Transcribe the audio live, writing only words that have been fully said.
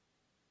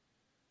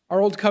Our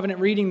Old Covenant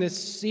reading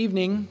this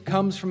evening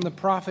comes from the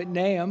prophet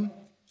Nahum.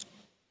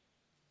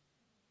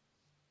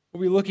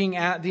 We'll be looking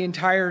at the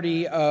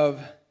entirety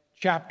of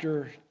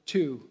chapter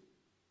 2.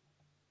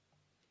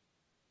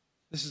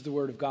 This is the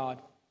word of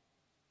God.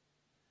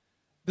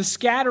 The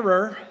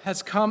scatterer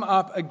has come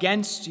up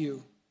against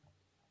you.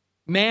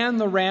 Man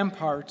the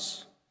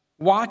ramparts,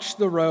 watch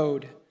the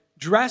road,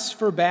 dress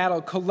for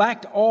battle,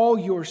 collect all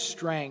your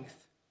strength.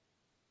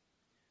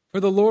 For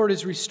the Lord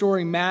is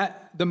restoring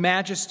the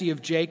majesty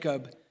of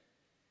Jacob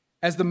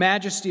as the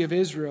majesty of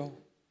Israel.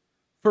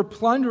 For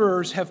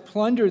plunderers have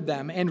plundered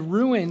them and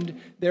ruined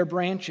their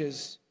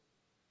branches.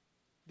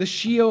 The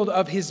shield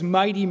of his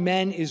mighty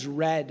men is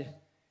red.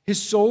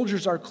 His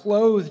soldiers are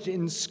clothed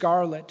in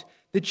scarlet.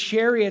 The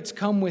chariots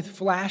come with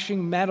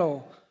flashing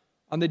metal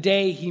on the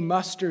day he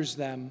musters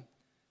them.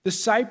 The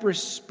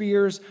cypress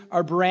spears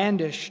are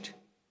brandished.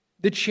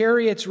 The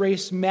chariots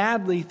race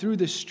madly through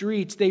the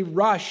streets. They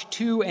rush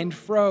to and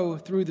fro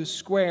through the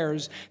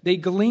squares. They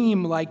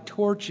gleam like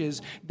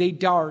torches. They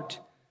dart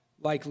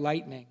like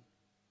lightning.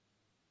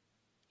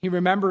 He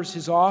remembers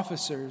his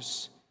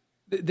officers.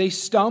 They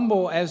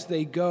stumble as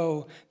they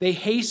go. They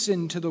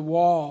hasten to the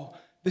wall.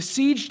 The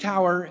siege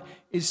tower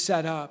is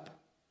set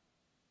up.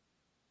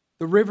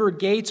 The river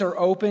gates are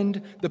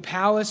opened. The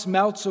palace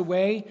melts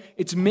away.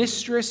 Its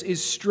mistress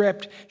is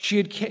stripped.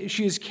 She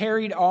is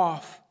carried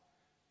off.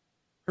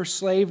 Her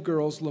slave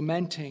girls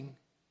lamenting,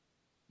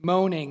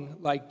 moaning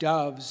like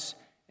doves,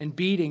 and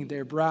beating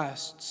their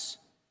breasts.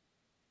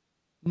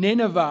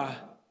 Nineveh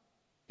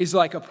is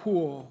like a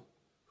pool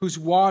whose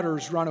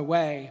waters run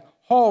away.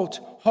 Halt,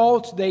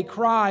 halt, they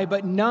cry,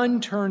 but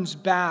none turns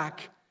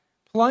back.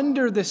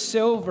 Plunder the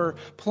silver,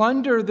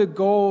 plunder the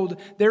gold.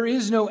 There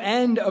is no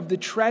end of the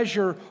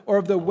treasure or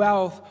of the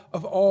wealth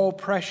of all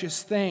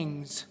precious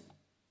things.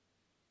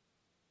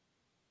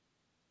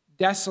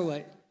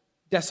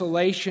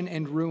 Desolation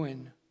and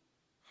ruin.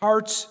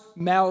 Hearts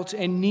melt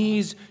and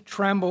knees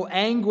tremble.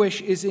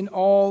 Anguish is in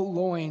all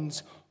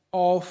loins.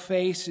 All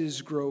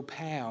faces grow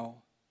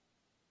pale.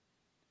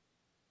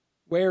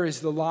 Where is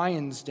the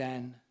lion's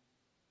den?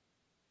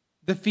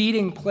 The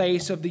feeding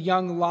place of the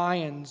young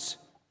lions,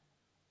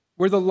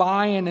 where the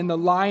lion and the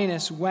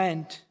lioness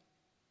went,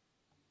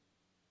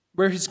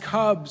 where his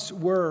cubs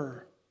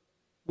were,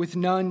 with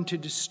none to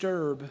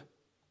disturb.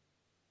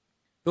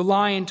 The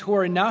lion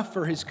tore enough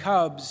for his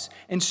cubs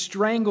and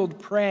strangled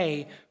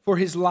prey for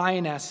his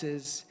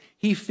lionesses.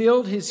 He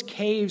filled his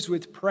caves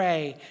with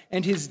prey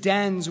and his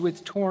dens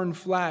with torn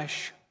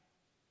flesh.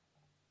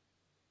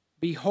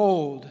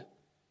 Behold,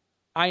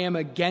 I am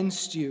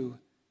against you,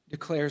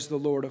 declares the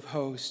Lord of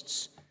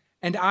hosts,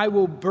 and I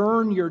will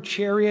burn your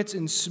chariots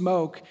in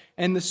smoke,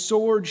 and the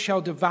sword shall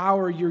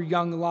devour your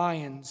young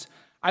lions.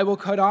 I will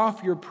cut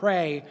off your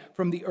prey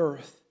from the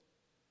earth,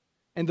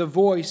 and the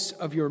voice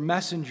of your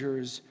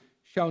messengers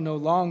shall no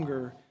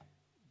longer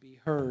be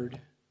heard.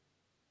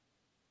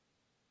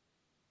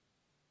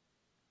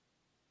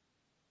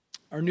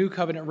 Our New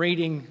Covenant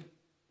reading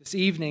this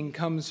evening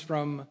comes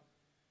from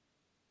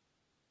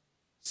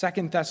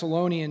 2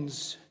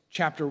 Thessalonians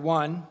chapter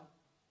 1,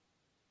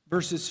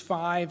 verses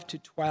 5 to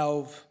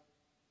 12.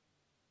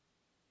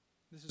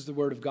 This is the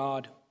word of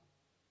God.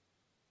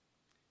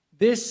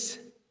 This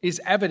is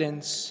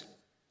evidence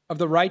of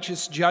the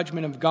righteous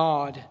judgment of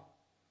God,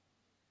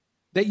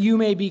 that you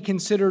may be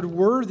considered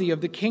worthy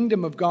of the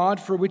kingdom of God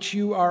for which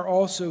you are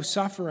also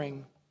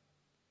suffering.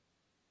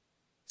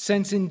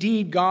 Since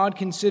indeed God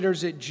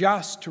considers it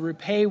just to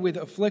repay with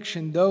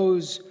affliction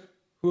those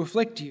who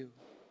afflict you,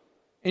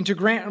 and to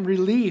grant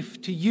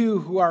relief to you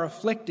who are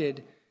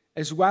afflicted,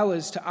 as well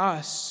as to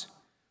us,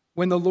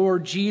 when the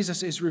Lord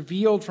Jesus is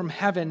revealed from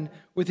heaven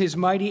with his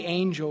mighty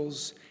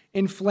angels,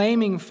 in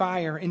flaming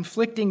fire,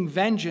 inflicting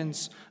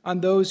vengeance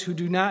on those who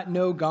do not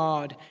know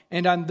God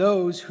and on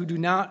those who do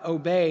not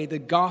obey the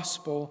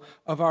gospel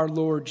of our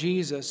Lord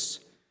Jesus.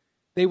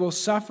 They will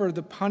suffer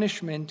the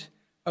punishment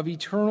of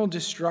eternal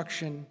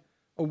destruction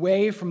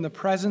away from the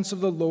presence of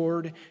the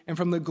Lord and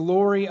from the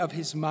glory of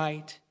his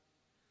might,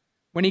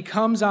 when he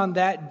comes on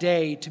that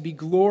day to be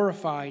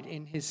glorified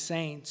in his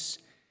saints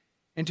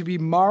and to be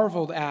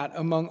marveled at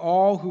among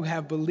all who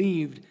have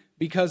believed,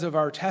 because of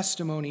our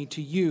testimony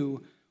to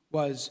you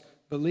was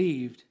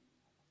believed.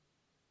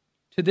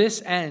 To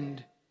this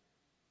end,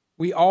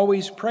 we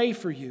always pray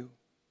for you,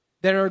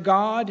 that our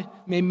God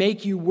may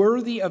make you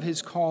worthy of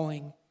his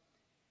calling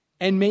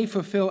and may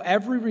fulfill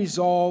every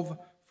resolve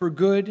for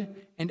good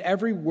and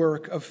every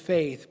work of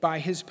faith by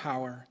his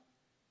power,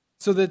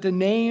 so that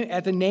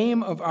at the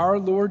name of our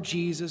Lord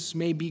Jesus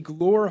may be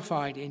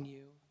glorified in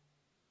you,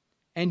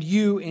 and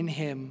you in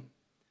him,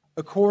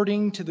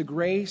 according to the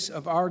grace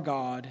of our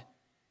God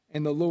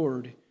and the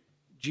Lord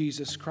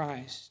Jesus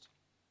Christ.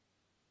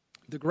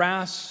 The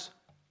grass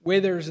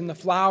withers and the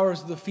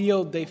flowers of the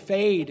field, they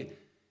fade,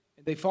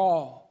 they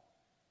fall.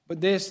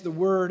 But this, the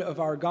word of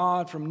our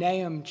God from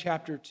Nahum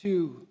chapter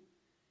 2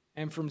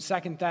 and from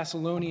 2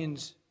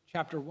 Thessalonians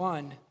chapter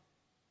 1,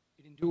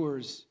 it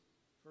endures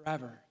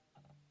forever.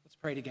 Let's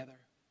pray together.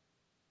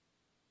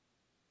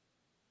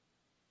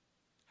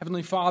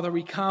 Heavenly Father,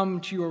 we come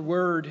to your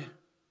word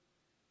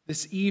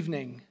this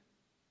evening.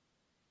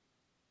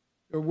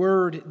 Your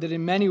word that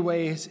in many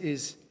ways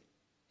is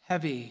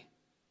heavy,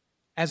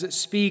 as it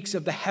speaks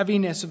of the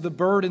heaviness of the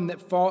burden that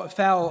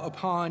fell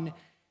upon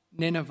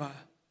Nineveh.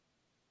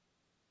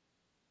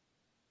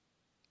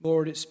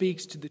 Lord, it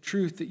speaks to the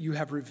truth that you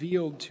have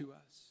revealed to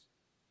us.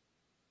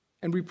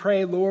 And we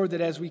pray, Lord,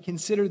 that as we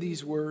consider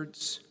these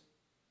words,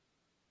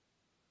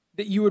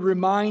 that you would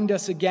remind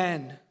us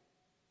again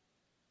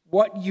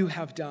what you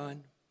have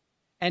done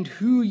and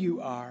who you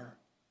are.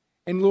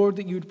 And Lord,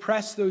 that you would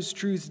press those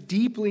truths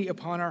deeply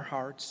upon our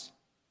hearts,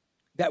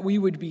 that we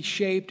would be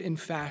shaped and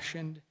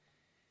fashioned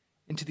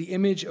into the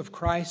image of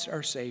Christ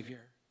our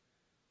Savior.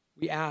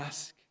 We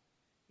ask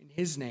in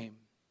his name.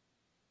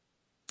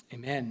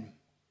 Amen.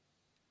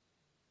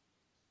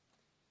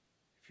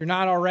 If you're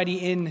not already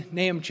in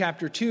Nahum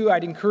chapter 2,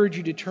 I'd encourage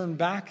you to turn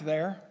back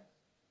there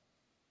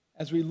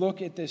as we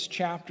look at this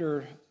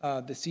chapter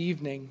this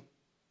evening.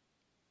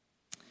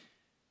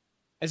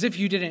 As if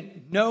you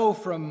didn't know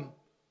from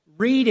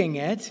reading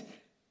it,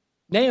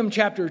 Nahum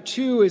chapter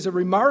 2 is a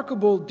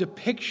remarkable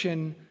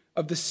depiction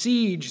of the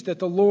siege that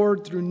the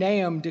Lord through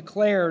Nahum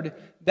declared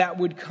that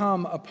would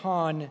come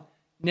upon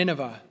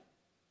Nineveh.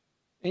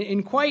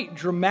 In quite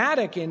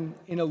dramatic and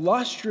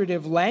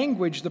illustrative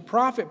language, the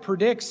prophet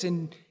predicts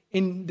in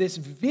this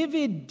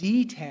vivid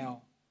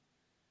detail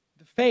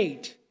the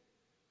fate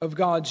of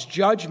God's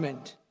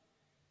judgment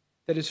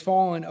that has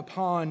fallen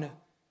upon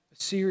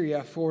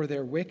Assyria for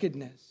their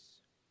wickedness.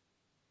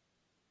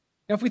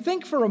 Now, if we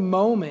think for a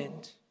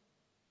moment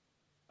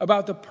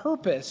about the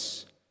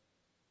purpose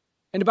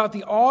and about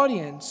the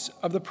audience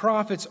of the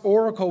prophet's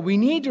oracle, we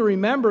need to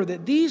remember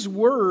that these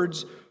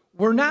words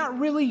were not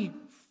really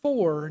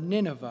for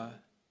Nineveh.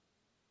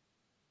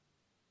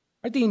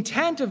 Right? The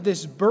intent of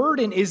this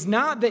burden is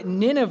not that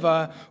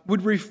Nineveh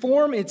would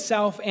reform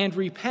itself and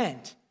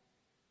repent.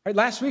 Right?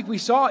 Last week we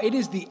saw it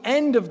is the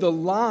end of the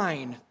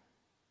line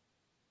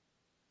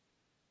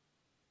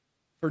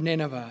for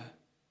Nineveh.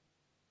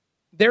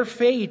 Their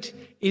fate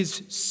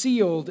is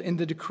sealed in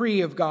the decree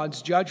of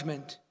God's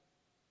judgment.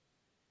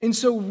 And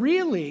so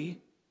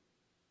really,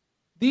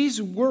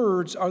 these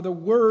words are the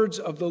words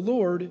of the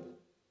Lord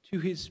to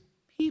his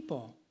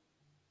people.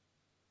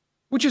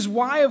 Which is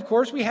why, of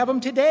course, we have them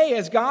today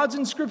as God's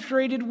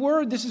inscripturated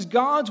word. This is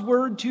God's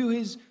word to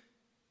his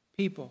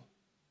people.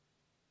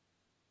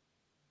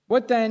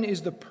 What then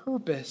is the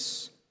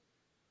purpose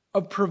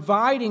of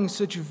providing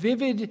such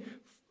vivid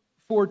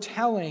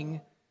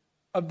foretelling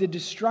of the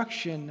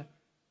destruction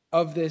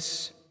of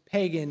this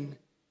pagan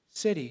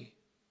city?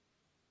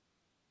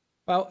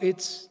 Well,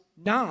 it's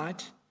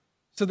not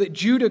so that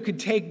Judah could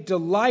take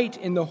delight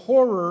in the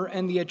horror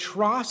and the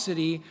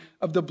atrocity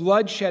of the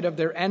bloodshed of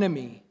their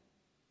enemy.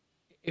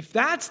 If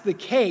that's the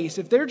case,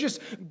 if they're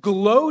just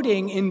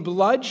gloating in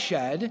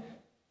bloodshed,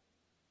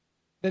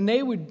 then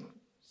they would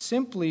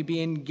simply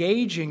be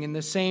engaging in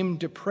the same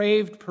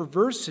depraved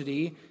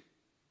perversity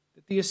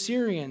that the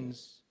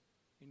Assyrians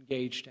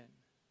engaged in.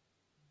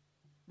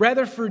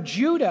 Rather, for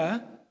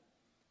Judah,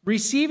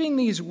 receiving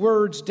these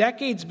words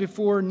decades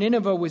before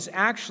Nineveh was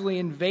actually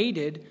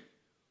invaded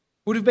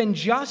would have been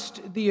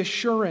just the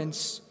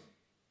assurance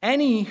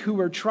any who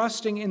were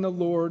trusting in the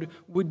Lord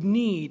would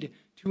need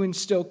to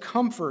instill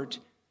comfort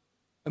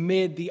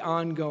amid the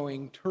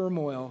ongoing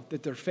turmoil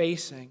that they're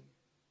facing.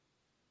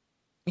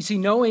 You see,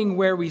 knowing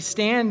where we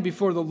stand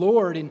before the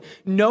Lord and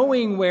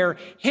knowing where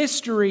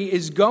history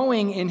is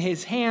going in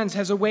his hands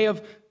has a way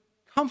of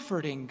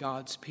comforting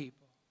God's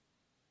people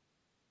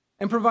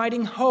and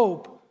providing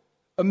hope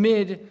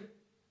amid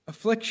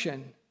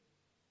affliction.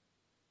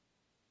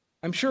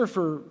 I'm sure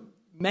for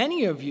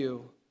many of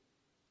you,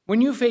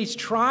 when you face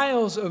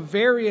trials of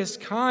various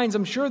kinds,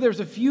 I'm sure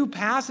there's a few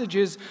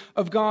passages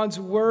of God's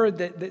word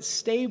that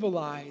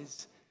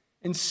stabilize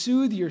and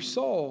soothe your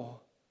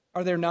soul.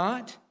 Are there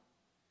not?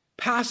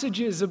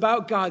 Passages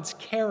about God's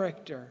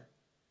character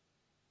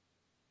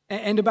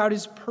and about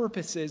his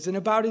purposes and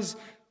about his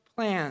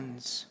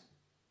plans.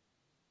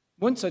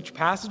 One such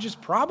passage is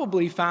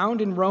probably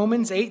found in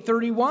Romans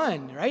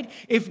 8:31, right?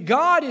 If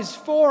God is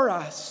for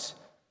us,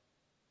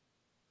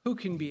 who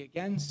can be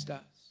against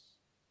us?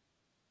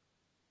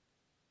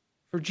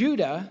 For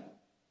Judah,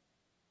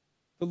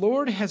 the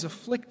Lord has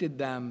afflicted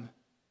them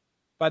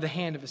by the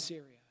hand of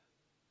Assyria.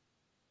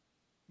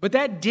 But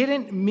that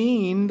didn't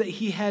mean that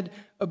he had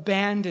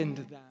abandoned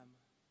them.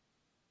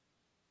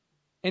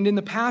 And in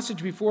the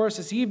passage before us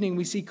this evening,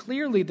 we see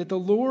clearly that the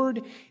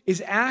Lord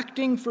is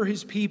acting for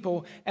his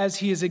people as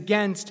he is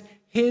against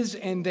his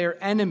and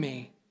their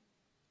enemy,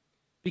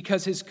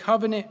 because his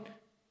covenant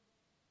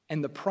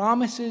and the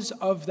promises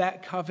of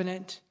that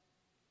covenant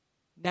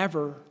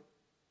never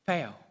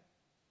fail.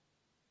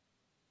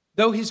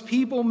 Though his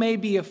people may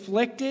be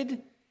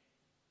afflicted,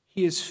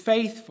 he is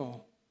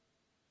faithful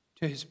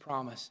to his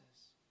promises.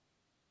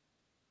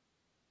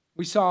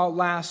 We saw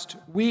last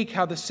week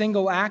how the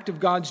single act of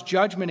God's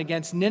judgment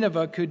against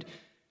Nineveh could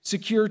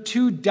secure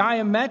two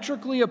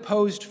diametrically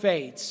opposed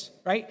fates,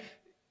 right?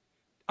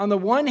 On the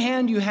one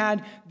hand, you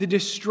had the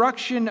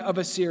destruction of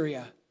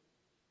Assyria,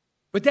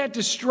 But that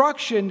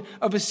destruction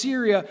of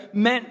Assyria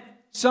meant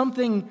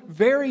something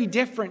very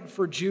different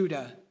for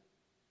Judah.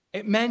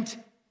 It meant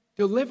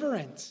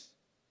deliverance.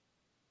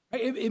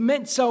 It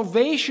meant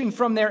salvation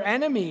from their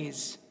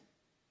enemies.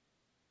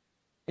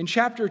 And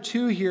chapter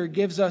 2 here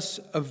gives us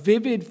a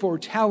vivid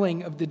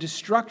foretelling of the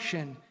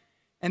destruction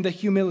and the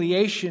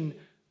humiliation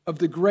of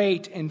the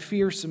great and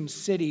fearsome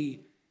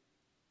city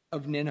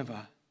of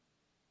Nineveh.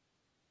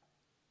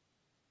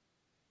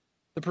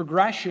 The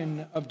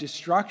progression of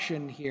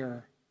destruction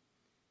here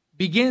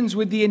begins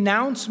with the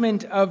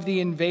announcement of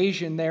the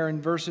invasion there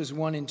in verses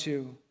 1 and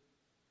 2.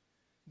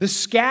 The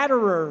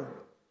scatterer,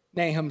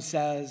 Nahum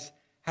says,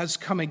 has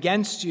come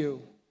against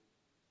you.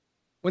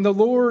 When the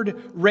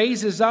Lord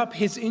raises up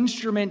his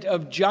instrument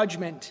of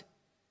judgment,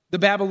 the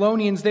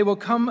Babylonians, they will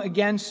come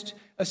against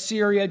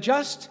Assyria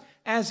just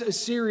as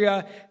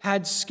Assyria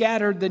had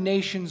scattered the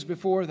nations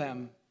before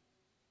them.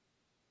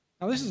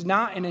 Now, this is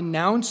not an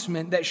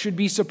announcement that should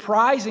be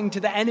surprising to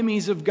the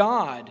enemies of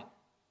God.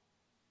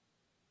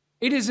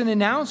 It is an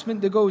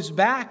announcement that goes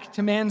back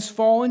to man's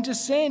fall into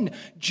sin.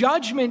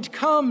 Judgment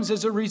comes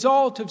as a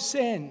result of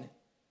sin.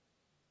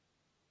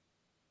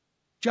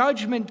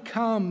 Judgment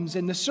comes,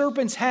 and the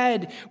serpent's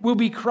head will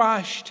be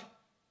crushed.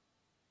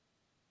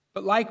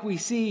 But like we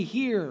see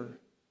here,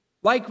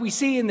 like we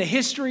see in the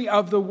history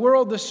of the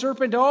world, the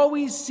serpent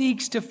always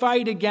seeks to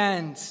fight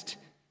against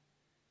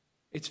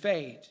its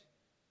fate.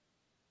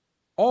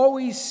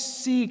 Always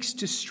seeks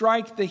to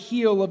strike the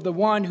heel of the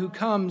one who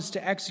comes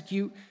to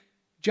execute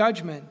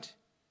judgment.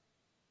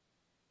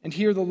 And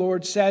here the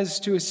Lord says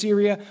to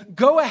Assyria,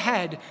 go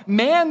ahead,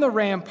 man the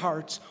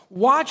ramparts,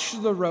 watch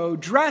the road,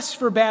 dress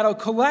for battle,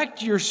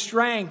 collect your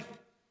strength.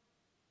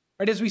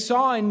 Right, as we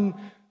saw in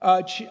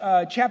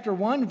chapter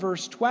 1,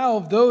 verse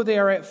 12, though they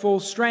are at full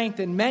strength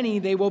and many,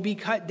 they will be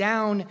cut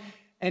down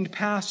and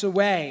pass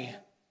away.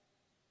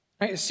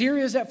 Right,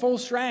 Assyria is at full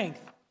strength.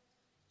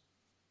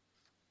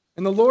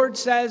 And the Lord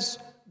says,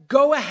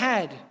 go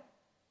ahead,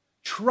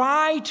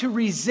 try to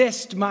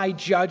resist my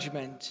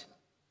judgment.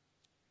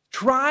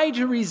 Try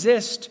to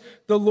resist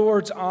the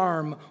Lord's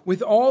arm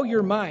with all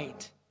your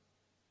might.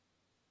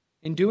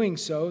 In doing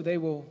so, they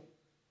will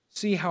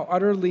see how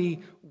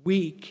utterly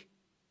weak,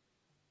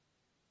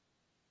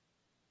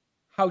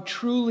 how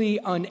truly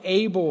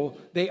unable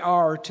they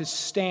are to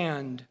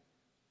stand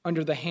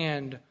under the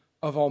hand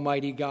of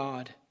Almighty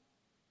God.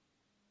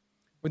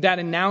 With that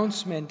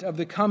announcement of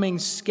the coming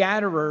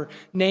scatterer,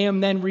 Nahum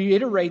then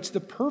reiterates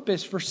the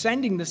purpose for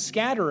sending the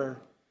scatterer,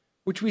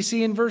 which we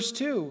see in verse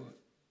 2.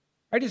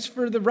 Right? It's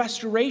for the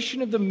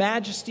restoration of the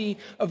majesty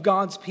of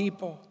God's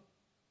people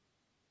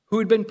who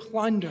had been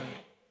plundered,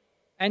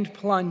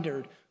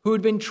 who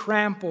had been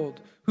trampled,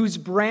 whose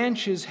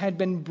branches had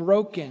been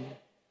broken.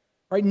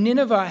 Right?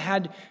 Nineveh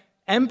had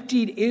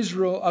emptied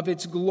Israel of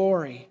its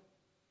glory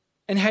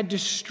and had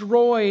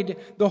destroyed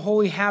the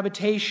holy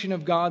habitation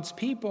of God's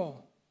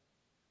people.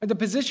 The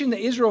position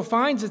that Israel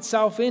finds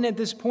itself in at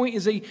this point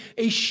is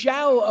a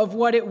shell of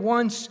what it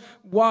once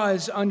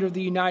was under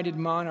the united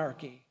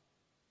monarchy,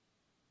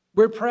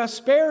 where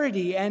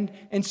prosperity and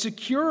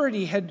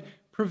security had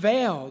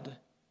prevailed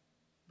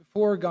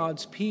before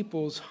God's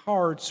people's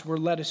hearts were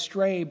led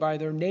astray by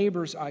their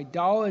neighbors'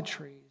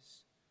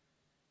 idolatries,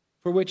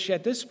 for which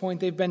at this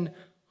point they've been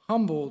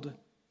humbled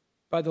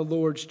by the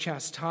Lord's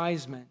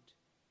chastisement.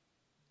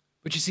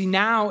 But you see,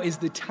 now is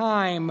the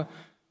time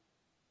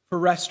for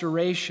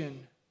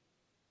restoration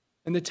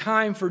and the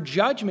time for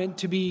judgment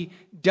to be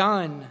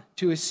done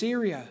to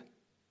Assyria,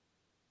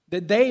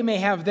 that they may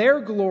have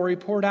their glory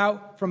poured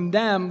out from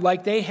them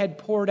like they had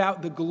poured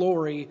out the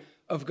glory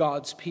of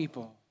God's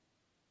people.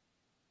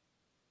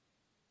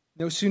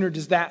 No sooner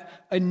does that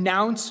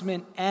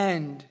announcement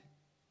end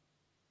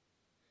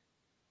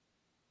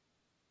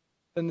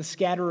than the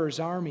scatterer's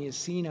army is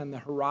seen on the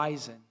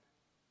horizon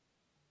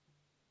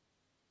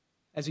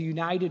as a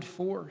united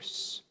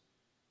force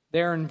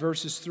there in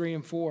verses 3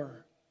 and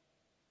 4.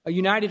 A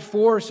united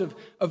force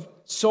of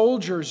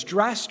soldiers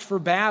dressed for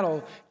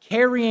battle,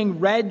 carrying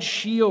red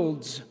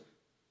shields,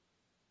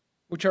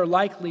 which are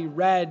likely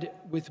red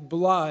with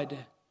blood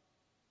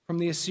from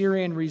the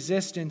Assyrian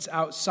resistance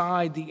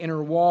outside the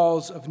inner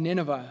walls of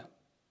Nineveh.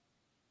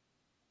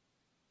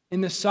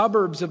 In the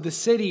suburbs of the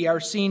city are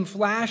seen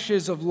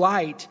flashes of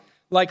light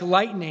like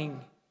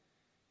lightning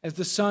as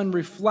the sun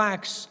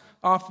reflects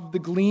off of the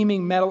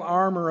gleaming metal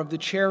armor of the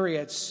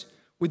chariots,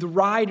 with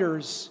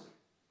riders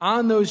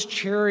on those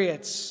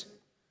chariots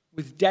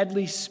with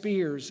deadly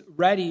spears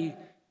ready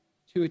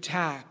to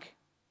attack.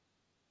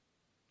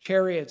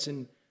 Chariots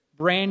and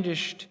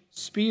brandished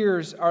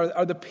spears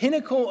are the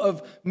pinnacle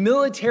of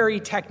military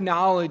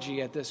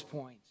technology at this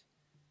point.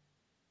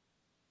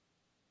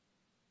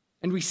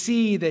 And we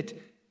see that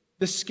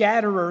the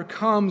scatterer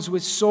comes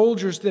with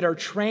soldiers that are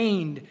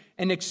trained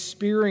and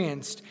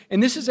experienced.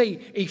 And this is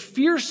a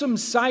fearsome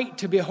sight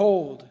to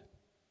behold.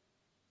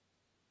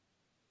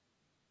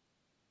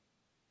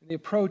 The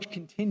approach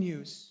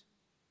continues.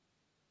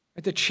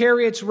 The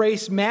chariots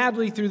race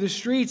madly through the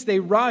streets. They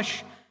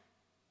rush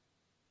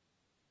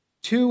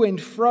to and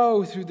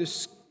fro through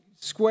the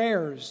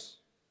squares.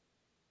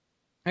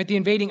 Right? The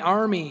invading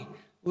army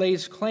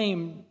lays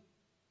claim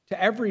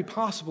to every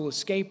possible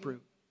escape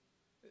route.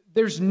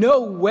 There's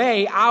no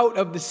way out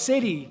of the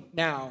city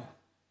now.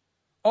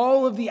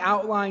 All of the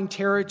outlying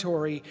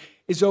territory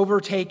is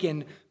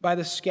overtaken by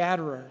the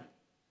scatterer.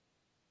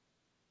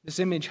 This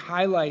image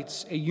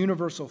highlights a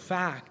universal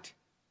fact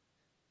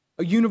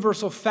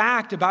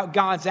about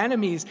God's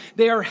enemies.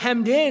 They are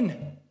hemmed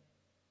in.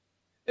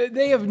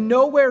 They have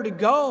nowhere to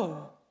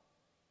go.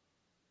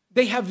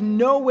 They have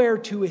nowhere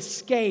to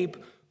escape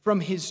from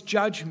his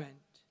judgment.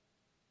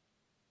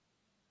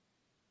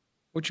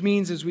 Which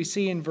means, as we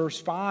see in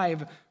verse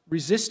 5,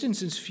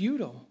 resistance is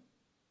futile.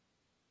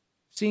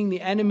 Seeing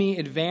the enemy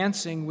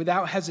advancing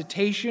without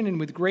hesitation and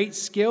with great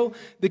skill,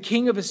 the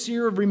king of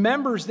Assyria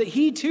remembers that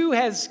he too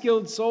has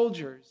skilled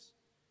soldiers.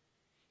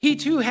 He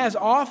too has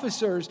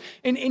officers,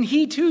 and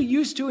he too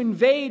used to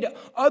invade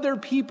other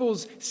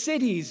people's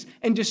cities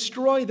and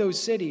destroy those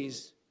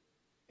cities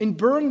and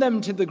burn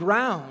them to the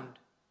ground.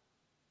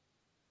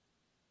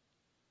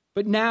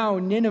 But now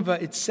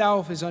Nineveh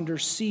itself is under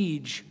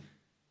siege,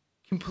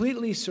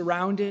 completely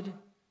surrounded.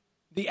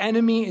 The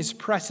enemy is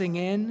pressing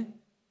in.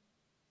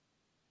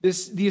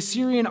 The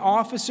Assyrian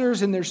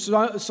officers and their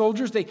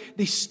soldiers,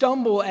 they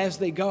stumble as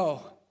they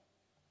go.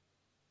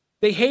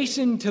 They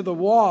hasten to the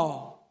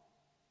wall.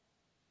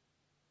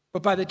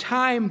 But by the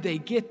time they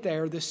get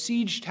there, the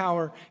siege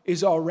tower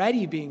is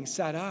already being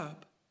set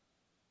up.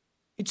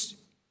 It's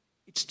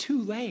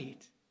too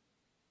late.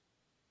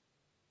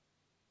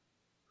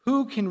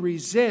 Who can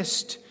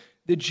resist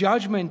the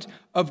judgment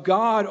of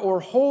God or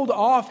hold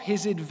off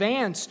his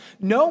advance?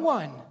 No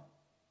one.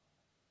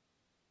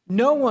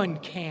 No one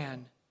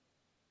can.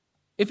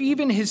 If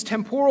even his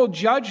temporal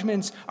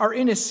judgments are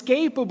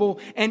inescapable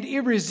and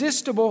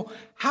irresistible,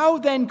 how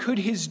then could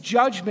his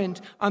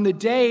judgment on the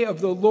day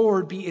of the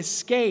Lord be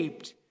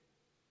escaped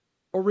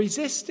or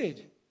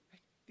resisted?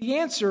 The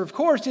answer, of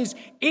course, is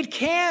it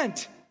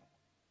can't.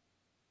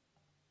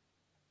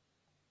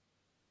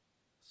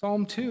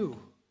 Psalm 2.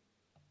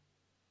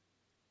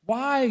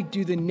 Why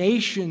do the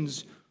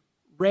nations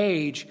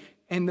rage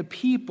and the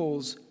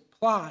peoples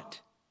plot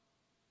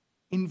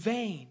in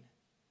vain?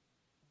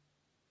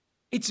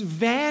 It's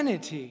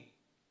vanity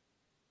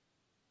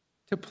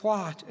to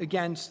plot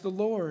against the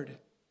Lord.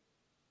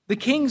 The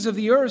kings of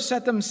the earth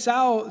set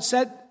themselves,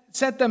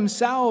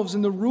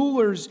 and the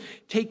rulers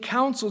take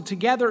counsel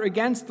together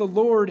against the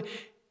Lord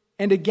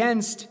and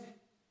against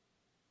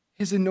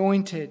his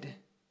anointed.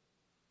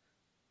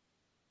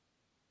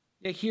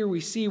 Yet here we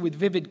see with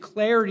vivid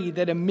clarity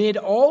that amid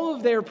all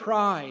of their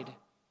pride,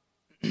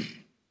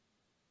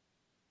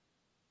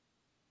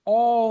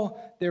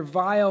 all their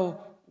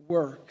vile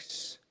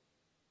works,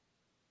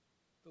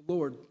 the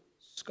Lord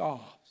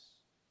scoffs.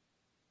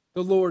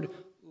 The Lord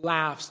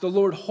laughs. The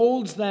Lord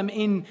holds them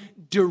in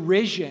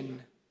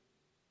derision.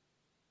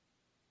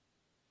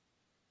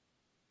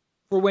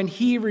 For when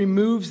he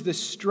removes the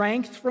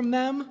strength from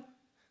them,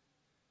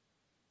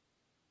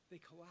 they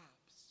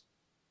collapse.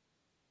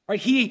 Right?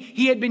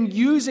 He had been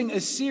using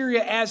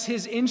Assyria as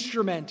his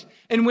instrument.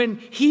 And when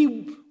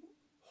he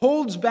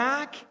holds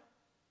back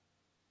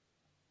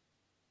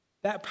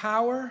that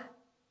power,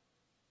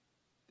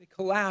 they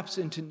collapse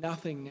into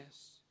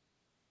nothingness.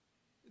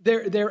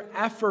 Their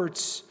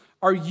efforts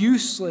are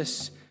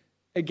useless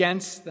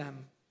against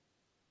them.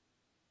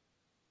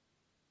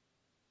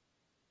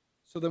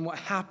 So then what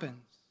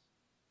happens?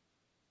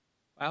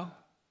 Well,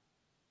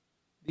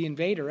 the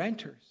invader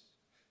enters.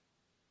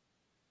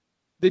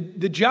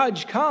 The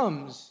judge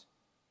comes.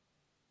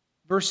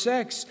 Verse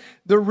 6,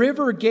 the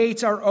river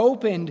gates are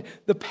opened,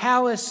 the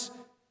palace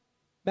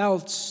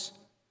melts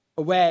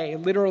away.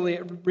 Literally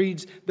it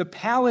reads, the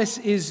palace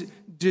is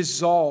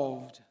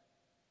dissolved.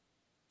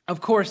 Of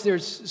course,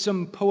 there's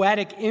some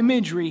poetic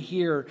imagery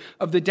here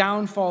of the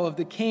downfall of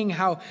the king,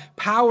 how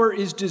power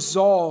is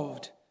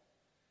dissolved.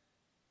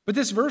 But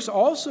this verse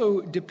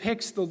also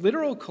depicts the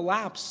literal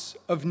collapse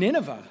of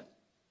Nineveh.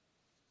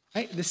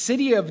 Right? The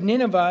city of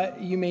Nineveh,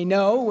 you may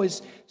know,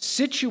 was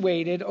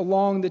situated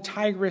along the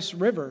Tigris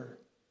River.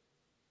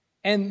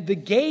 And the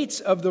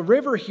gates of the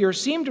river here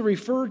seem to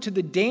refer to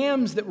the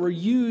dams that were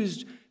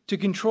used to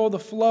control the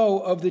flow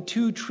of the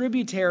two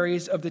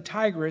tributaries of the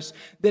Tigris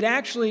that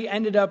actually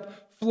ended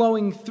up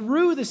flowing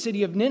through the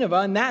city of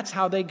Nineveh, and that's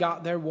how they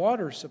got their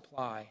water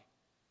supply.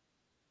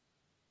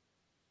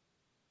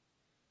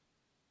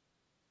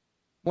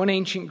 One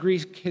ancient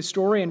Greek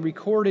historian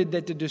recorded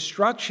that the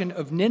destruction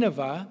of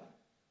Nineveh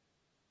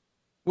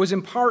was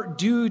in part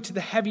due to the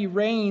heavy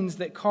rains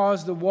that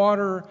caused the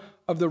water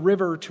of the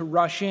river to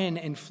rush in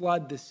and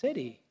flood the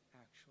city,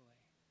 actually.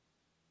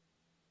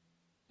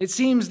 It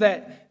seems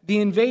that the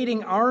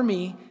invading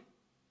army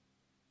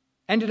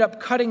ended up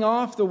cutting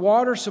off the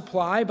water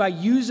supply by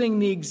using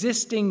the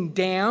existing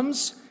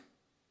dams.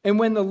 And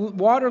when the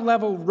water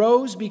level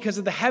rose because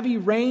of the heavy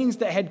rains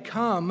that had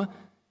come,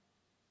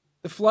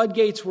 the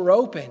floodgates were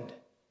opened.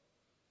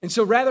 And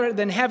so rather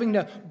than having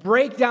to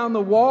break down the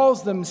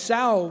walls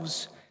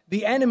themselves,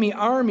 the enemy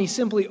army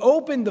simply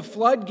opened the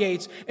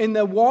floodgates and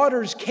the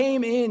waters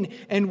came in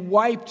and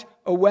wiped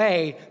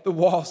away the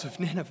walls of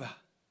Nineveh.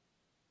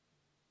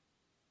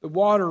 The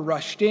water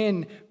rushed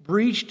in,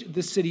 breached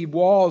the city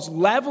walls,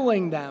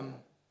 leveling them,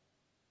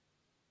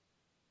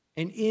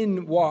 and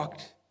in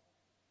walked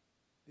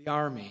the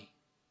army.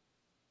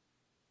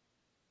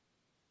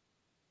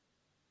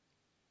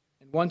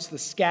 And once the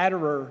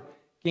scatterer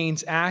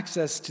gains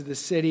access to the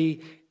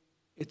city,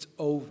 it's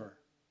over.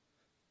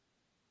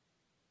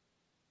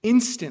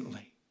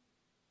 Instantly.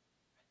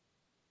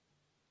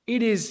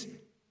 It is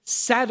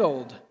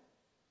settled,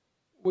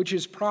 which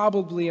is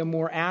probably a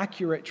more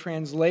accurate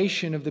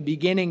translation of the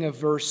beginning of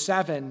verse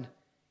 7.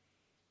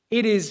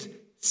 It is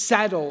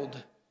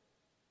settled.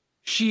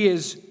 She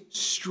is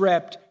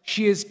stripped.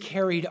 She is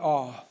carried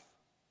off.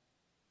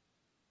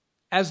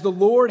 As the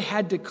Lord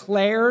had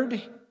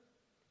declared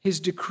his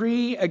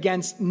decree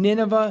against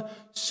Nineveh,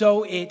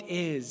 so it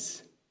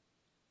is.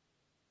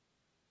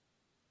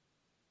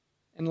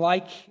 And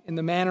like in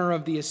the manner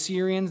of the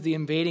Assyrians, the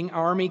invading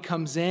army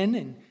comes in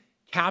and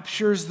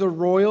captures the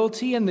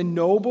royalty and the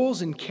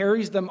nobles and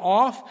carries them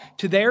off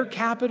to their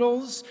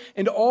capitals.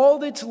 And all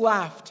that's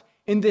left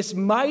in this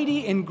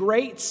mighty and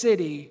great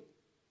city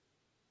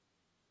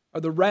are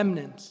the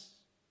remnants,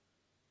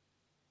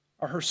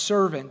 are her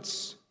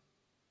servants,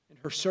 and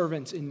her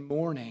servants in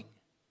mourning,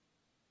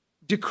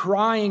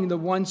 decrying the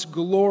once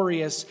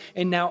glorious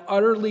and now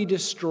utterly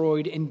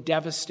destroyed and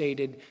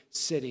devastated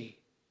city.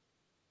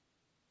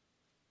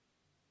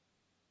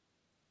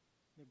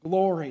 The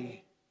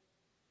glory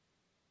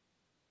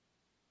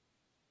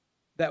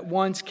that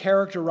once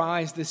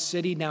characterized this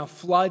city now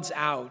floods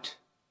out.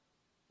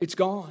 It's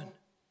gone.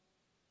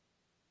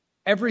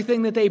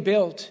 Everything that they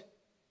built,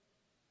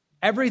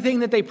 everything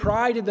that they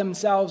prided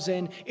themselves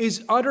in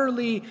is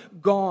utterly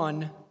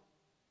gone.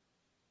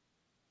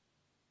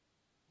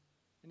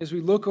 And as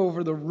we look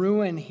over the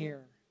ruin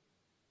here,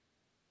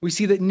 we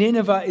see that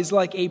Nineveh is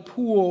like a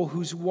pool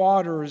whose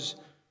waters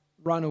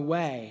run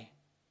away.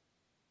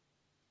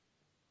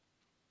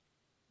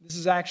 This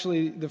is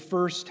actually the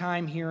first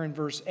time here in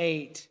verse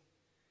 8.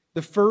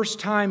 The first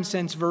time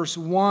since verse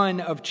 1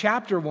 of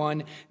chapter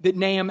 1 that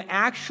Nahum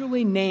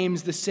actually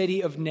names the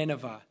city of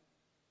Nineveh.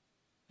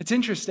 It's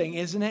interesting,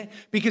 isn't it?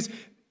 Because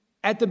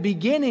at the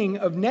beginning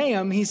of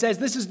Nahum, he says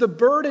this is the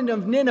burden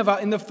of Nineveh.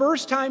 And the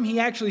first time he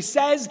actually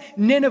says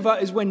Nineveh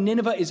is when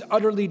Nineveh is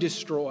utterly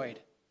destroyed.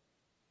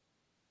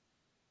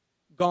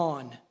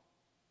 Gone.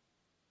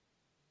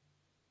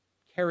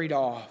 Carried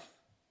off.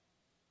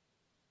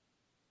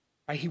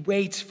 He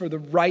waits for the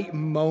right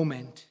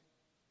moment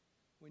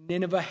when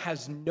Nineveh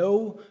has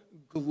no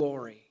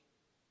glory.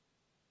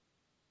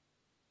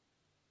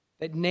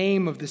 That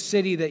name of the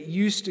city that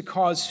used to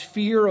cause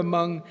fear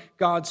among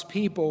God's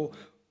people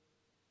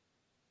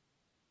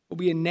will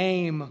be a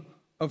name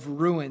of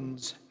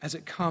ruins as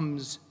it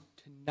comes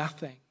to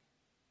nothing.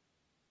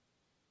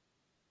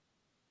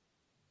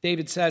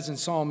 David says in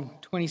Psalm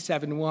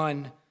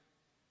 27:1,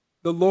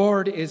 "The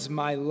Lord is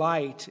my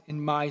light and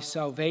my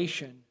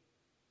salvation.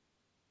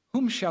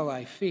 Whom shall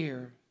I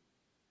fear?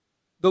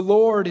 The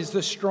Lord is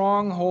the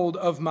stronghold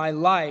of my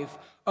life.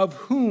 Of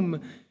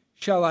whom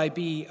shall I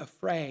be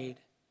afraid?"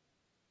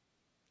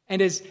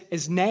 And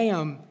as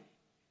Nahum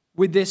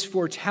with this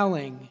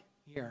foretelling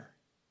here,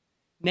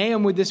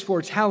 Nahum with this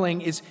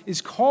foretelling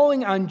is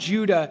calling on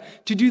Judah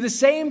to do the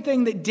same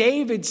thing that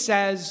David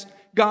says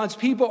God's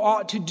people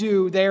ought to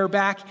do there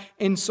back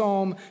in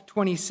Psalm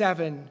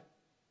 27.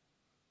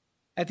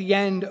 At the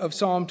end of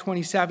Psalm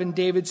 27,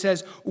 David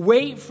says,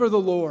 "Wait for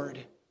the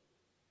Lord.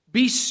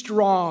 Be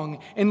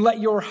strong and let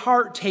your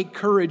heart take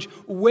courage.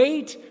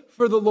 Wait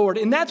for the Lord."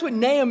 And that's what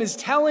Nahum is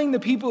telling the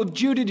people of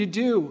Judah to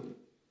do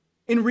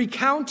in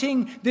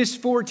recounting this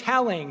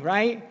foretelling,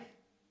 right?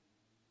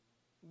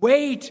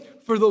 Wait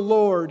for the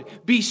Lord.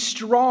 Be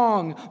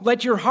strong.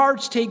 Let your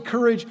hearts take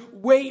courage.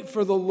 Wait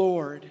for the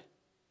Lord.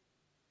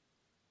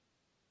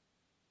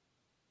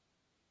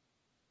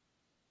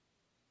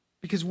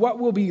 Because what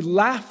will be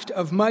left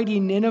of mighty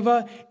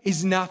Nineveh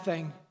is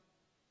nothing.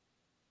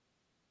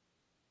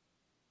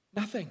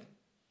 Nothing.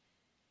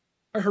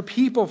 Her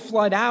people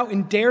flood out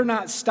and dare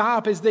not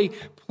stop as they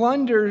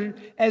plundered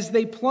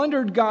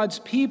God's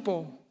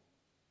people.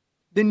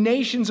 The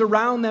nations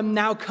around them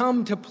now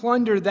come to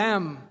plunder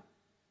them.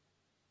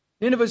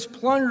 Nineveh is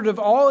plundered of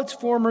all its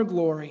former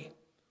glory,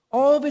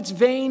 all of its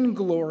vain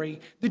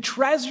glory, the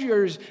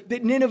treasures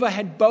that Nineveh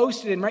had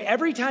boasted in, right?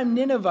 Every time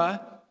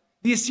Nineveh,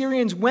 the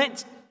Assyrians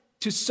went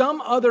to some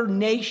other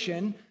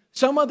nation,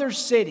 some other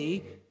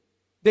city,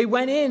 they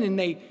went in and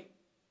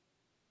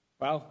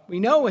we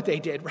know what they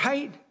did,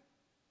 right?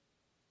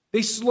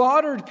 They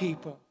slaughtered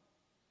people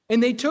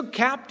and they took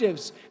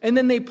captives and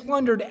then they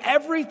plundered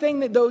everything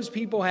that those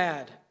people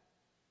had.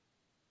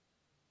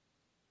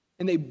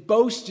 And they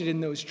boasted in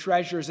those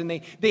treasures and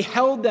they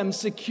held them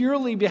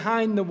securely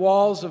behind the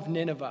walls of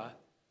Nineveh.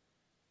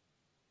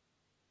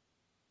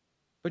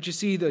 But you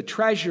see, the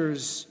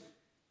treasures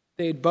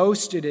they had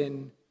boasted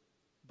in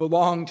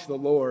belong to the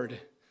Lord.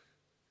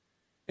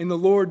 And the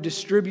Lord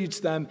distributes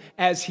them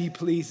as he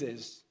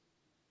pleases.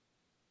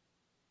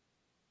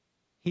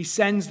 He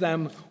sends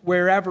them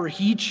wherever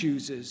he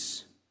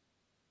chooses.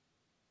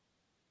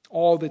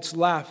 All that's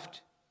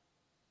left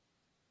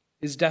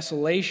is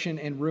desolation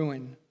and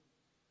ruin.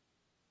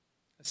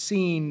 A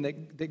scene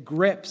that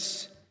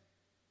grips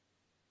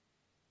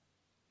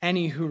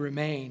any who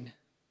remain.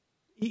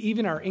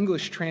 Even our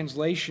English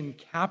translation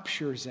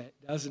captures it,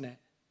 doesn't it?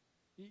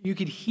 You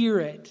could hear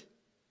it,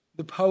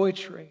 the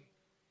poetry.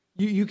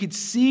 You could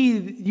see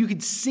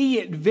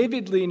it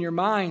vividly in your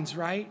minds,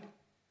 right?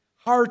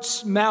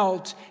 Hearts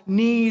melt,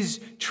 knees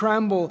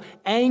tremble,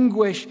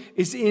 anguish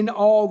is in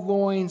all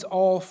loins,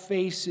 all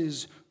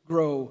faces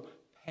grow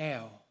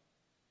pale.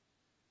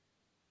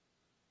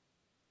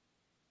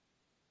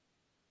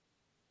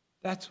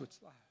 That's what's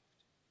left.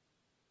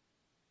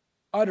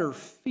 Utter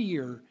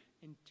fear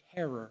and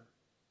terror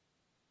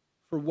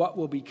for what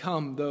will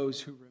become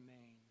those who remain.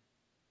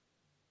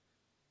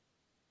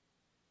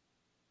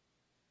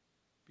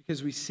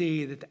 Because we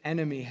see that the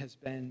enemy has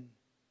been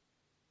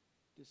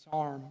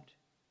disarmed.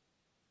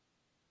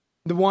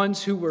 The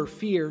ones who were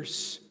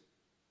fierce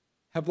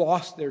have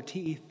lost their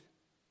teeth.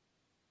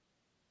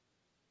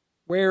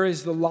 Where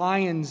is the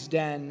lion's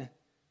den?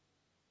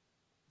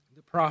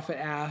 The prophet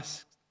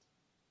asked.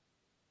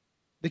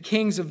 The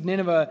kings of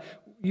Nineveh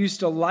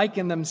used to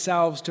liken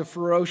themselves to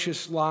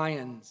ferocious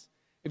lions.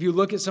 If you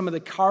look at some of the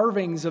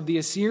carvings of the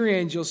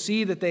Assyrians, you'll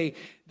see that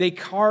they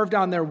carved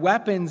on their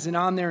weapons and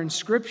on their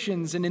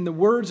inscriptions, and in the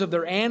words of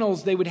their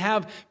annals, they would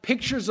have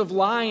pictures of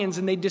lions,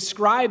 and they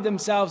described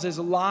themselves as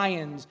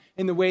lions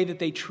in the way that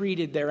they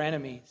treated their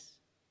enemies.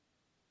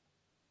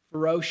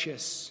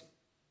 Ferocious,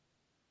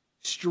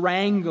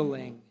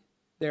 strangling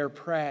their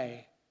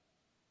prey.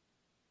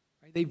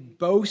 They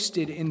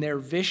boasted in their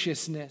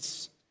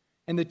viciousness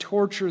and the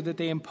torture that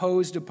they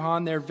imposed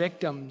upon their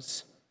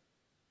victims.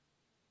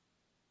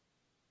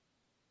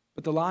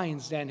 But the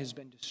lion's den has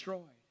been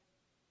destroyed.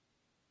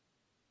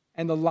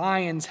 And the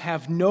lions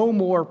have no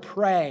more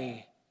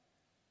prey.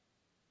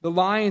 The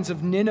lions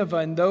of Nineveh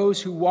and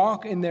those who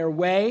walk in their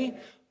way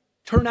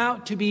turn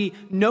out to be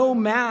no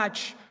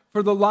match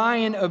for the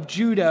Lion of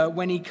Judah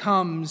when he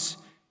comes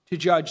to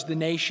judge the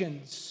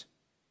nations.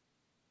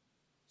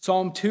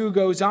 Psalm 2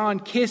 goes on,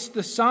 "Kiss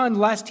the Son,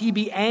 lest he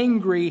be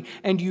angry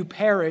and you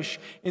perish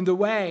in the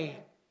way."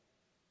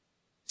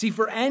 See,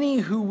 for any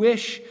who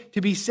wish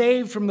to be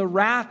saved from the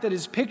wrath that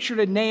is pictured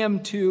in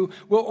Nahum 2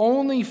 will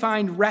only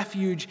find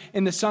refuge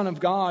in the Son of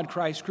God,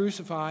 Christ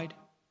crucified.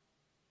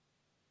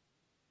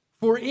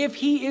 For if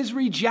he is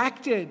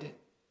rejected,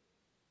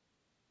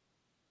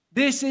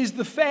 this is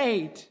the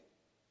fate.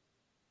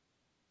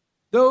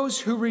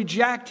 Those who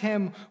reject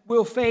him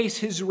will face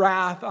his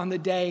wrath on the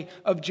day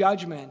of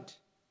judgment.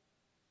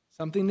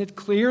 Something that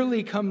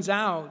clearly comes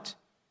out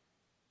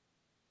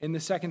in the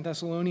 2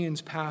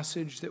 Thessalonians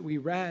passage that we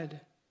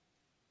read.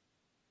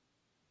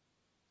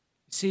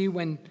 See,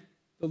 when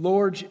the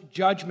Lord's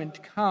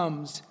judgment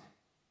comes,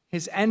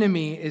 his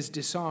enemy is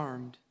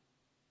disarmed.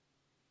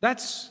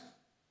 That's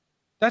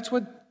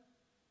what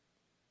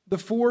the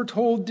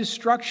foretold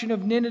destruction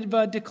of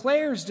Nineveh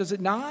declares, does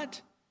it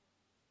not?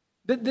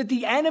 That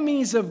the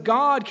enemies of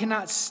God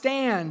cannot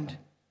stand,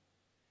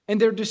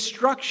 and their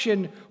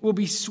destruction will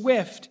be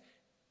swift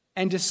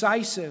and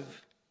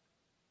decisive.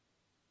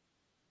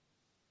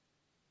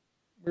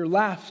 We're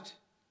left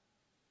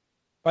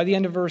by the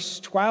end of verse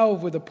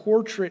 12 with a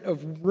portrait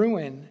of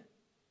ruin,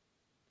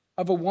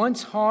 of a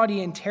once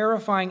haughty and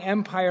terrifying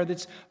empire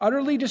that's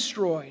utterly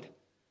destroyed,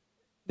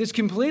 that's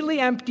completely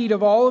emptied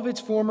of all of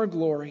its former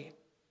glory.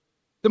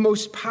 The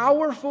most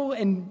powerful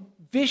and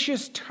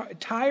vicious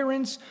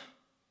tyrants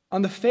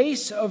on the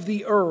face of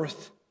the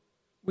earth,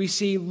 we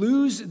see,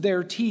 lose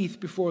their teeth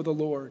before the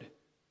Lord.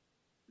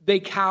 They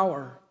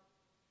cower.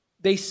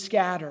 They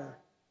scatter.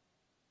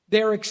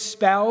 They're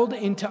expelled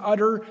into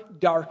utter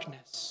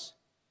darkness.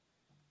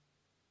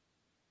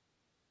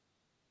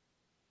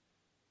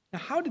 Now,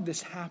 how did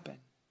this happen?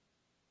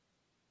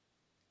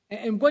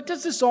 And what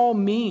does this all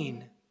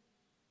mean?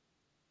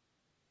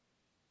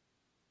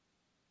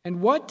 And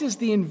what does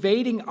the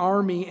invading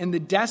army and the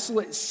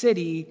desolate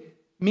city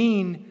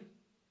mean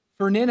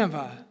for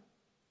Nineveh?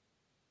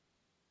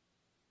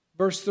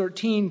 Verse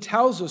 13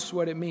 tells us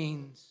what it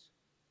means.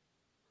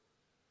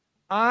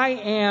 I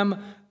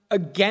am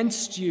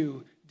against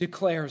you,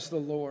 declares the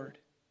Lord.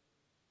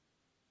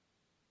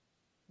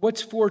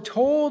 What's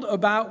foretold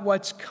about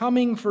what's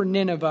coming for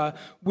Nineveh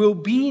will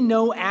be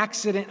no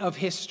accident of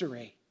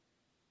history.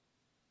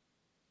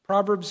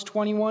 Proverbs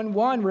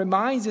 21:1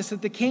 reminds us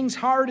that the king's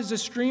heart is a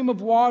stream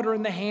of water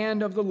in the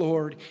hand of the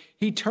Lord.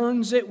 He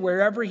turns it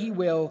wherever he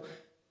will,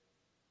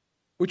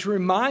 which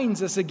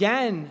reminds us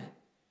again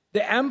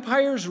that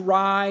empires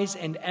rise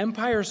and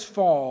empires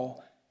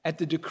fall at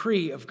the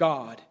decree of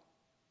God,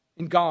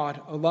 and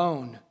God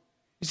alone.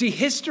 You see,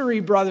 history,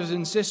 brothers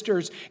and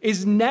sisters,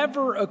 is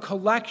never a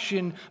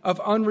collection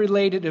of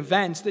unrelated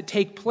events that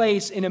take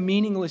place in a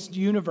meaningless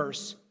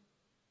universe.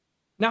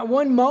 Not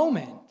one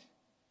moment.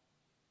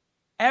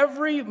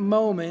 Every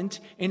moment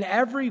in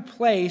every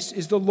place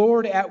is the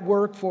Lord at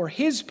work for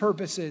his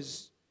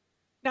purposes.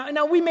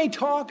 Now we may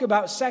talk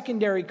about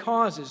secondary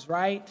causes,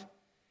 right?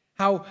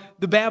 How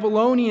the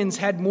Babylonians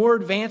had more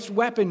advanced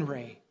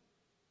weaponry,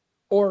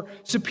 or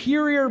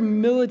superior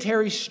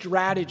military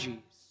strategies.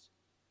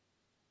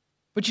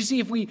 But you see,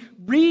 if we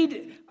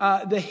read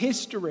the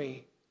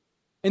history,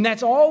 and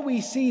that's all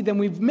we see, then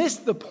we've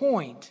missed the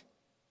point.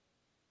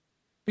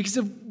 Because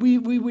we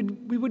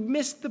would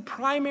miss the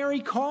primary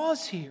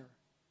cause here.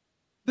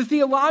 The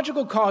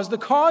theological cause, the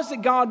cause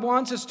that God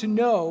wants us to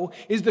know,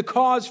 is the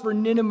cause for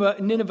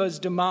Nineveh's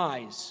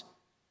demise.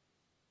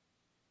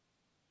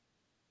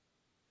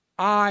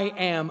 I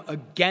am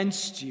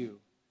against you,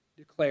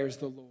 declares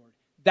the Lord.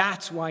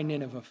 That's why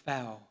Nineveh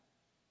fell.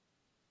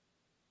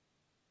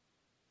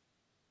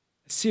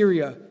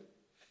 Assyria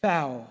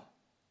fell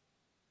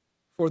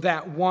for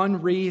that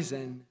one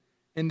reason,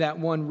 and that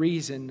one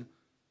reason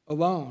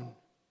alone.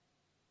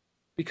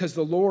 Because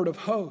the Lord of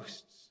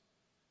hosts,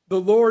 the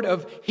Lord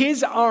of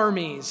his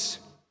armies,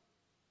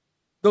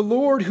 the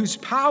Lord whose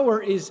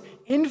power is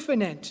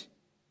infinite,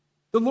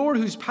 the Lord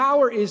whose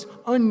power is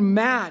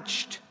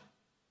unmatched,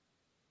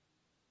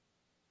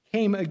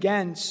 came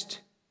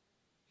against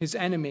his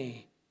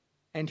enemy,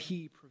 and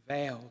he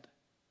prevailed.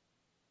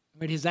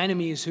 But his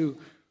enemies who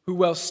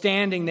while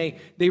standing,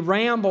 they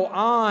ramble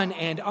on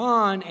and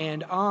on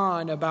and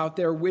on about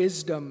their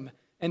wisdom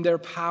and their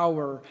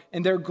power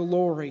and their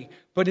glory.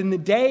 But in the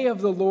day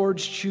of the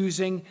Lord's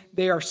choosing,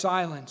 they are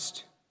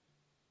silenced.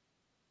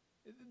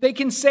 They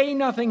can say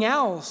nothing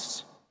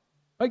else.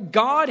 But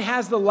God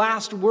has the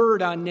last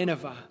word on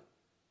Nineveh.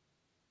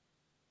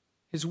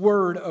 His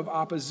word of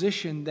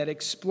opposition that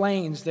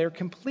explains their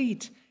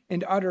complete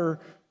and utter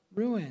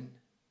ruin.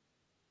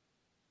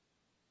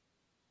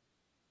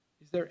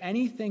 Is there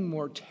anything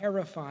more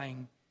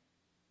terrifying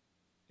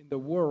in the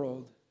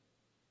world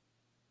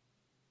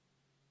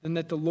than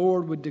that the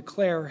Lord would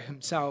declare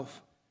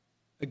himself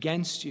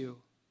against you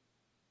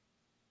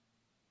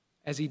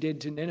as he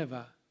did to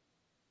Nineveh?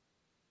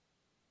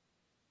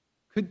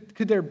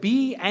 Could there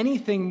be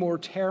anything more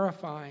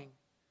terrifying?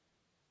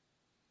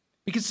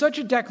 Because such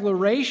a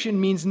declaration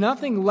means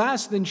nothing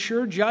less than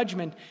sure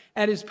judgment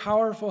at his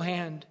powerful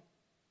hand,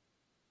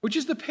 which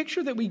is the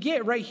picture that we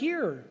get right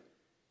here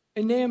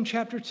in Nahum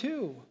chapter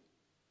 2.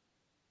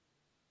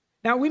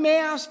 Now, we may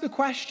ask the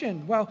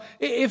question, well,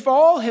 if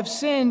all have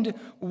sinned,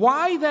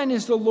 why then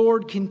is the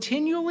Lord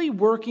continually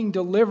working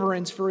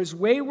deliverance for his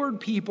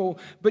wayward people,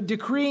 but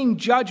decreeing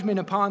judgment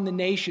upon the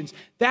nations?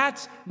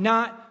 That's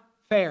not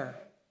fair.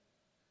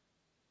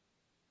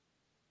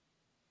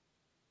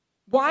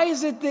 Why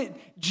is it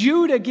that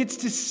Judah gets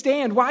to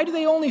stand? Why do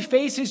they only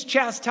face his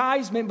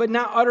chastisement, but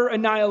not utter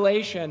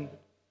annihilation?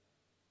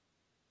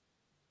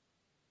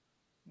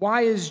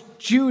 Why is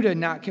Judah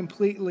not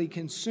completely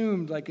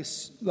consumed like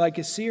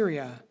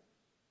Assyria?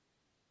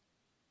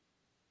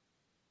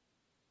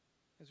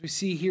 As we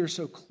see here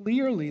so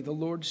clearly, the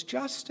Lord's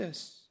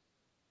justice.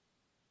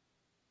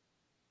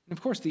 And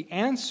of course, the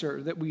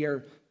answer that we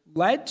are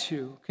led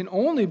to can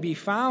only be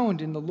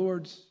found in the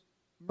Lord's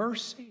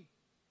mercy.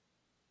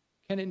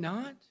 Can it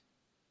not?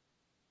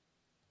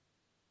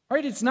 All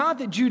right, it's not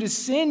that Judah's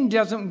sin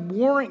doesn't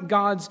warrant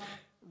God's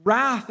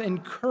wrath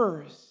and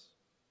curse.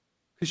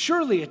 Because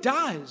surely it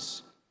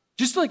does.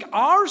 Just like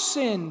our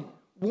sin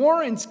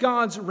warrants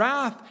God's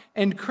wrath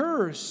and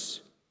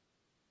curse.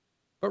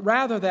 But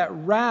rather that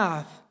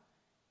wrath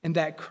and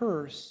that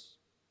curse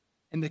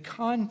in the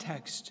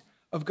context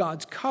of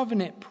God's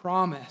covenant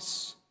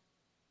promise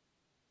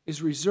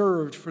is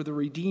reserved for the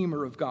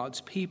Redeemer of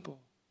God's people,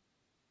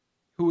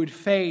 who would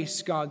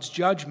face God's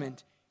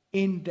judgment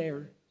in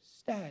their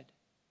stead.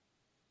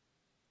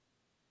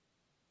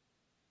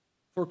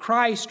 For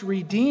Christ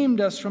redeemed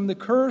us from the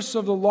curse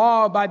of the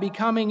law by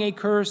becoming a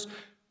curse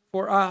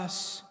for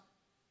us.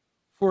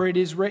 For it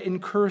is written,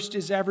 cursed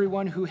is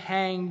everyone who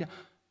hanged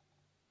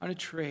on a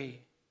tree.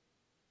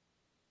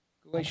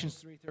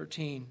 Galatians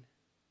 3:13.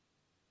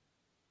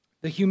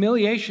 The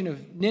humiliation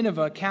of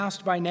Nineveh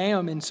cast by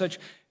Nahum in such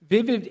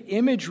vivid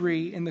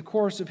imagery in the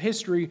course of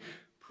history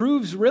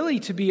proves really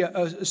to be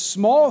a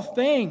small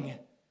thing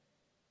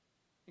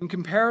in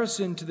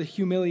comparison to the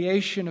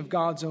humiliation of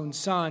God's own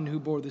Son who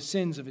bore the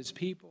sins of his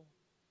people.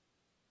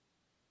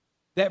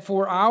 That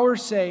for our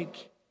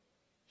sake,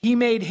 he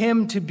made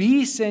him to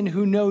be sin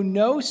who know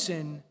no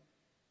sin,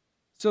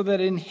 so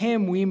that in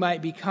him we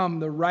might become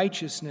the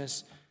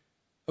righteousness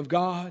of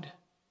God.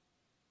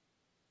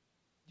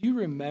 Do you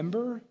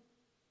remember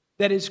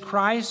that as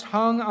Christ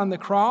hung on the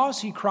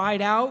cross, he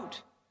cried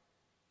out,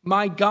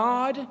 my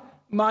God,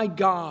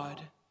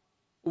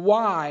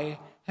 why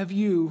have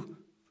you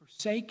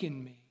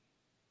forsaken me?"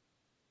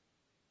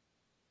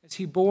 As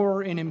he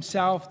bore in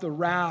himself the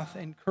wrath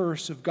and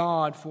curse of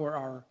God for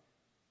our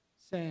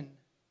sin.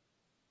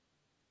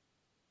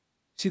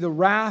 See, the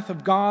wrath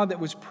of God that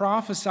was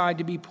prophesied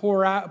to be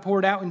poured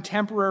out in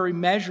temporary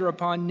measure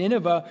upon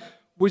Nineveh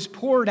was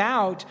poured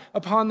out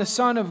upon the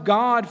Son of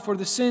God for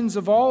the sins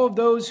of all of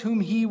those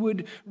whom he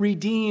would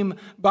redeem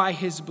by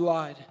his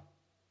blood.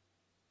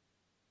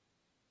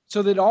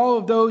 So that all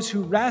of those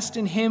who rest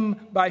in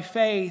him by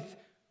faith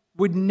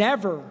would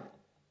never,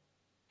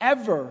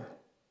 ever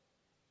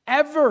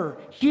ever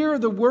hear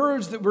the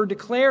words that were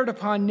declared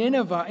upon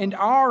Nineveh and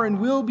are and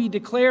will be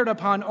declared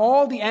upon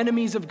all the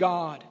enemies of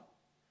God,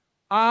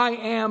 I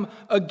am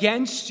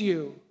against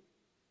you,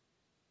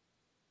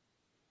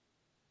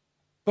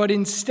 but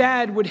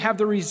instead would have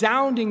the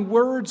resounding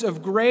words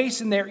of grace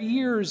in their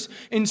ears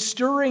and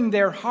stirring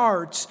their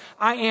hearts,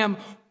 I am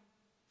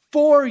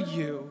for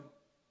you.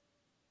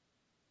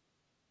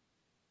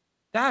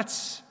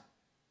 That's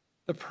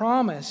the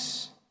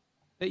promise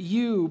that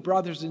you,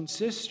 brothers and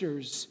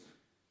sisters,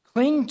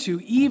 cling to,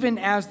 even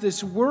as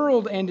this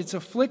world and its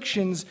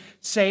afflictions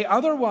say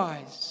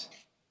otherwise.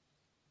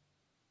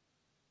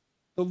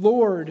 The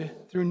Lord,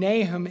 through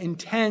Nahum,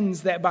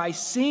 intends that by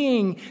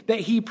seeing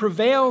that he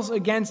prevails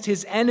against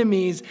his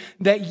enemies,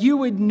 that you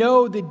would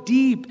know the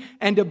deep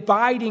and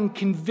abiding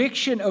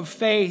conviction of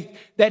faith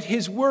that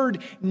his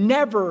word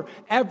never,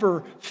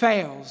 ever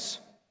fails.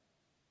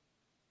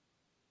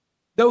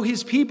 Though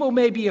his people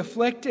may be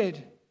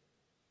afflicted,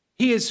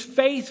 he is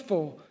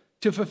faithful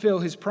to fulfill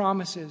his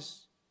promises.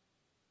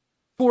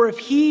 For if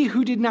he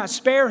who did not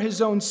spare his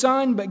own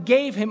son, but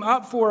gave him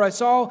up for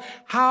us all,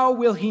 how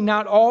will he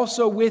not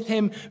also with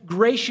him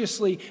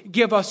graciously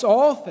give us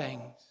all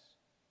things?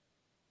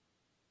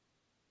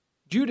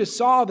 Judah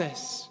saw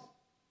this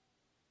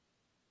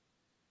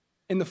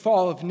in the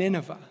fall of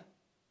Nineveh.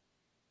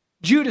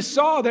 Judah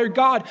saw their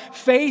God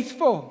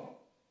faithful.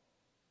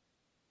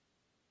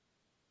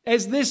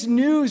 As this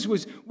news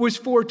was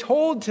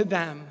foretold to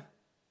them.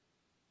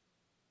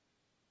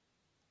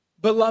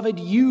 Beloved,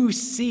 you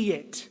see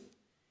it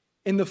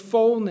in the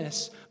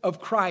fullness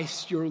of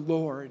Christ your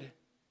Lord.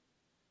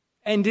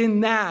 And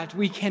in that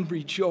we can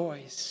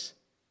rejoice.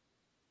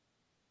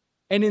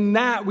 And in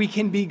that we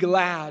can be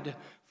glad,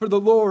 for the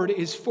Lord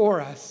is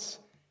for us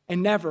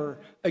and never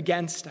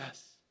against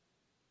us.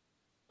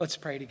 Let's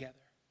pray together.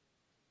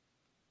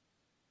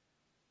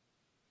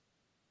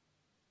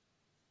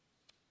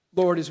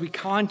 Lord, as we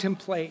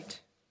contemplate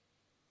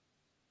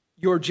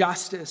your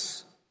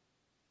justice,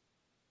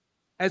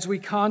 as we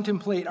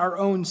contemplate our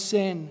own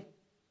sin,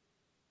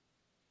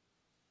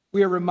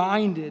 we are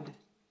reminded,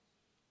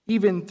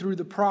 even through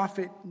the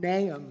prophet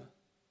Nahum,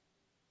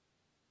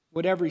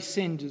 what every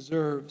sin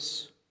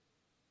deserves.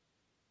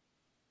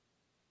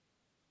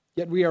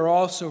 Yet we are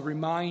also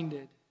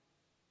reminded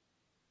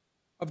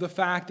of the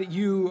fact that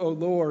you, O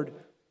Lord,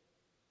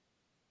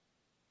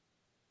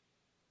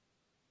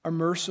 are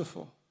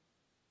merciful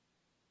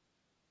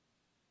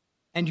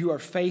and you are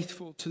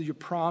faithful to your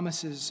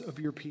promises of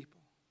your people.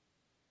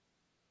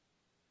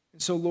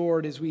 And so,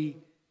 Lord, as we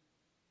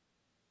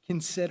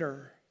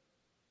consider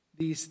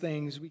these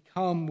things, we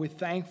come with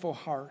thankful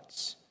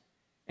hearts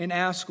and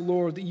ask,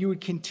 Lord, that you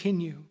would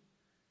continue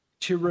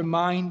to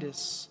remind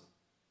us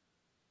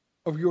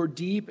of your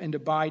deep and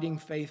abiding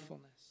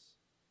faithfulness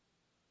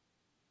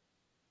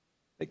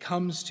that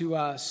comes to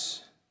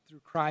us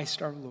through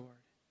Christ our Lord.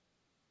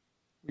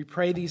 We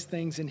pray these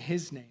things in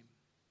his name.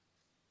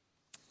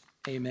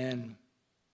 Amen.